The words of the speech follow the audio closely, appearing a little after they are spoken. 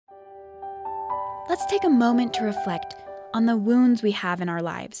let's take a moment to reflect on the wounds we have in our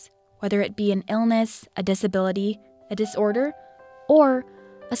lives, whether it be an illness, a disability, a disorder, or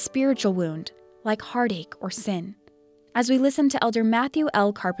a spiritual wound like heartache or sin, as we listen to Elder Matthew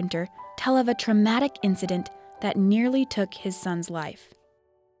L Carpenter tell of a traumatic incident that nearly took his son's life.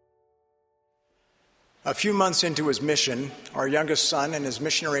 A few months into his mission, our youngest son and his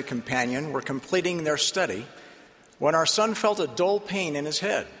missionary companion were completing their study when our son felt a dull pain in his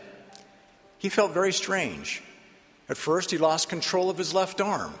head. He felt very strange. At first, he lost control of his left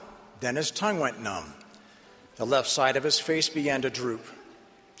arm. Then his tongue went numb. The left side of his face began to droop.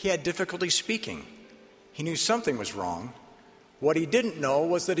 He had difficulty speaking. He knew something was wrong. What he didn't know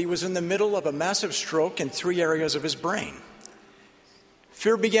was that he was in the middle of a massive stroke in 3 areas of his brain.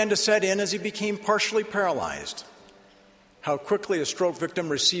 Fear began to set in as he became partially paralyzed. How quickly a stroke victim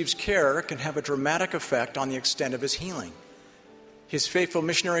receives care can have a dramatic effect on the extent of his healing. His faithful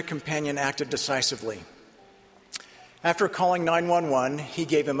missionary companion acted decisively. After calling 911, he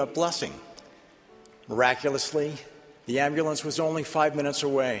gave him a blessing. Miraculously, the ambulance was only 5 minutes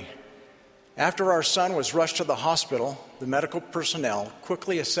away. After our son was rushed to the hospital, the medical personnel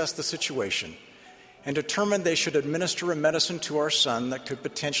quickly assessed the situation and determined they should administer a medicine to our son that could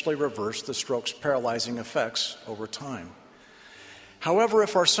potentially reverse the stroke's paralyzing effects over time. However,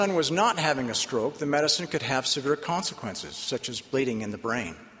 if our son was not having a stroke, the medicine could have severe consequences, such as bleeding in the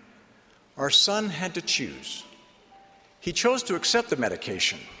brain. Our son had to choose. He chose to accept the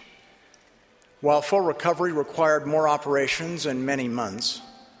medication. While full recovery required more operations and many months,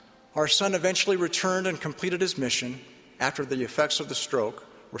 our son eventually returned and completed his mission after the effects of the stroke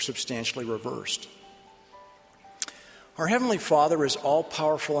were substantially reversed. Our Heavenly Father is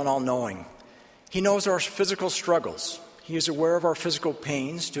all-powerful and all-knowing. He knows our physical struggles. He is aware of our physical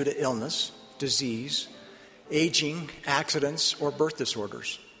pains due to illness, disease, aging, accidents, or birth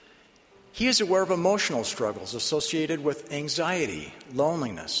disorders. He is aware of emotional struggles associated with anxiety,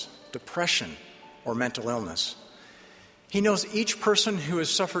 loneliness, depression, or mental illness. He knows each person who has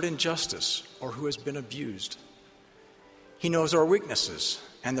suffered injustice or who has been abused. He knows our weaknesses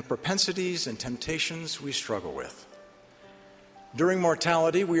and the propensities and temptations we struggle with. During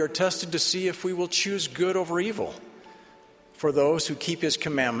mortality, we are tested to see if we will choose good over evil. For those who keep His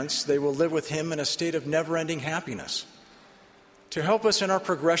commandments, they will live with Him in a state of never-ending happiness. To help us in our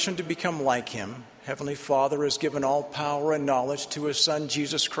progression to become like Him, Heavenly Father has given all power and knowledge to His Son,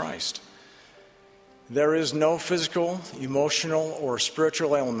 Jesus Christ. There is no physical, emotional, or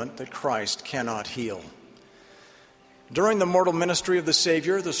spiritual ailment that Christ cannot heal. During the mortal ministry of the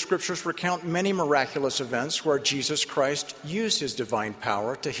Savior, the Scriptures recount many miraculous events where Jesus Christ used His divine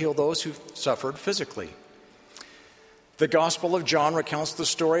power to heal those who suffered physically. The Gospel of John recounts the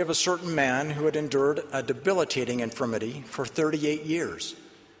story of a certain man who had endured a debilitating infirmity for 38 years.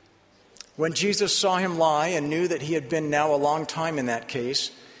 When Jesus saw him lie and knew that he had been now a long time in that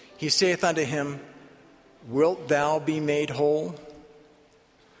case, He saith unto him, Wilt thou be made whole?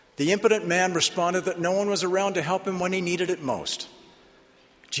 The impotent man responded that no one was around to help him when he needed it most.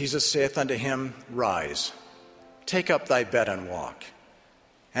 Jesus saith unto him, Rise, take up thy bed and walk.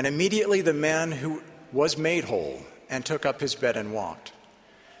 And immediately the man who was made whole and took up his bed and walked.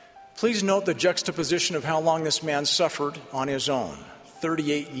 Please note the juxtaposition of how long this man suffered on his own,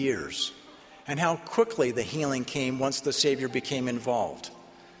 38 years, and how quickly the healing came once the Savior became involved.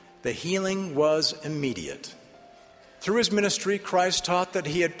 The healing was immediate. Through His ministry, Christ taught that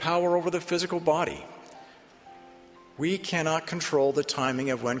He had power over the physical body. We cannot control the timing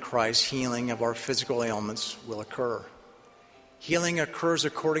of when Christ's healing of our physical ailments will occur. Healing occurs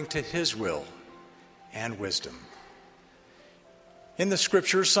according to His will and wisdom. In the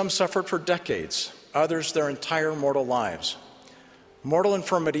Scriptures, some suffered for decades, others their entire mortal lives. Mortal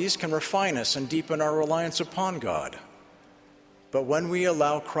infirmities can refine us and deepen our reliance upon God. But when we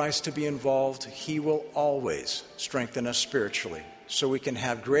allow Christ to be involved, He will always strengthen us spiritually so we can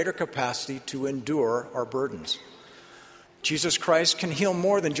have greater capacity to endure our burdens. Jesus Christ can heal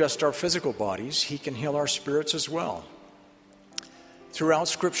more than just our physical bodies. He can heal our spirits as well. Throughout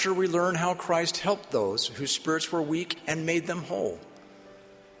Scripture, we learn how Christ helped those whose spirits were weak and made them whole.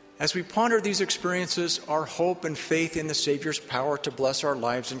 As we ponder these experiences, our hope and faith in the Savior's power to bless our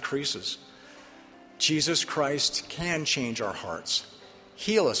lives increases. Jesus Christ can change our hearts,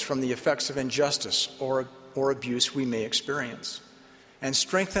 heal us from the effects of injustice or abuse we may experience, and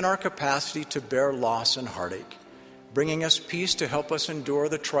strengthen our capacity to bear loss and heartache, bringing us peace to help us endure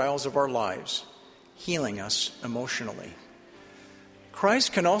the trials of our lives, healing us emotionally.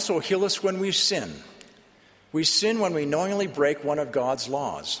 Christ can also heal us when we sin. We sin when we knowingly break one of God's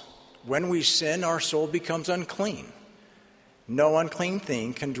laws. When we sin, our soul becomes unclean. No unclean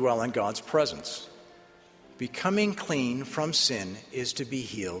thing can dwell in God's presence. becoming clean from sin is to be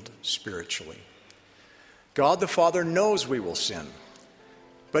healed spiritually. God the Father knows we will sin,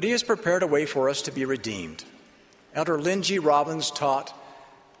 but he has prepared a way for us to be redeemed. Elder Lynn G. Robbins taught,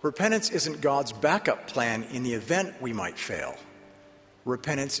 repentance isn't God's backup plan in the event we might fail.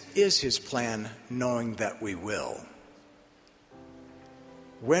 Repentance is his plan, knowing that we will.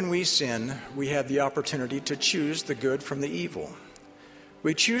 When we sin, we have the opportunity to choose the good from the evil.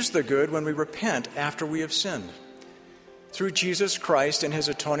 We choose the good when we repent after we have sinned. Through Jesus Christ and his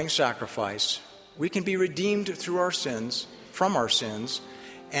atoning sacrifice, we can be redeemed through our sins, from our sins,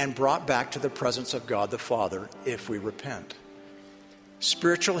 and brought back to the presence of God the Father if we repent.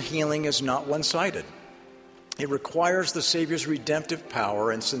 Spiritual healing is not one-sided. It requires the Savior's redemptive power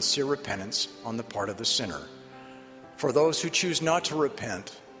and sincere repentance on the part of the sinner. For those who choose not to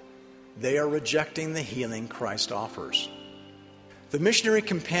repent, they are rejecting the healing Christ offers. The missionary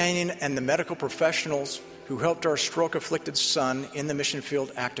companion and the medical professionals who helped our stroke-afflicted son in the mission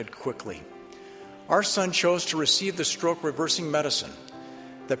field acted quickly. Our son chose to receive the stroke-reversing medicine.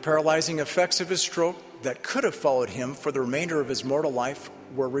 The paralyzing effects of his stroke that could have followed him for the remainder of his mortal life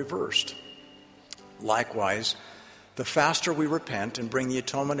were reversed. Likewise, the faster we repent and bring the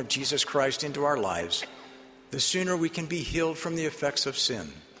atonement of Jesus Christ into our lives, the sooner we can be healed from the effects of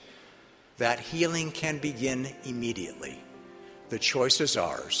sin. That healing can begin immediately. The choice is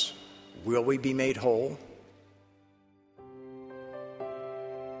ours. Will we be made whole?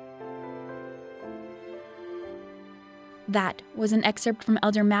 That was an excerpt from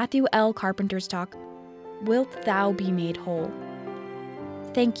Elder Matthew L Carpenter's talk, Wilt Thou Be Made Whole?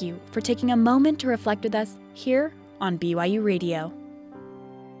 Thank you for taking a moment to reflect with us here on BYU Radio.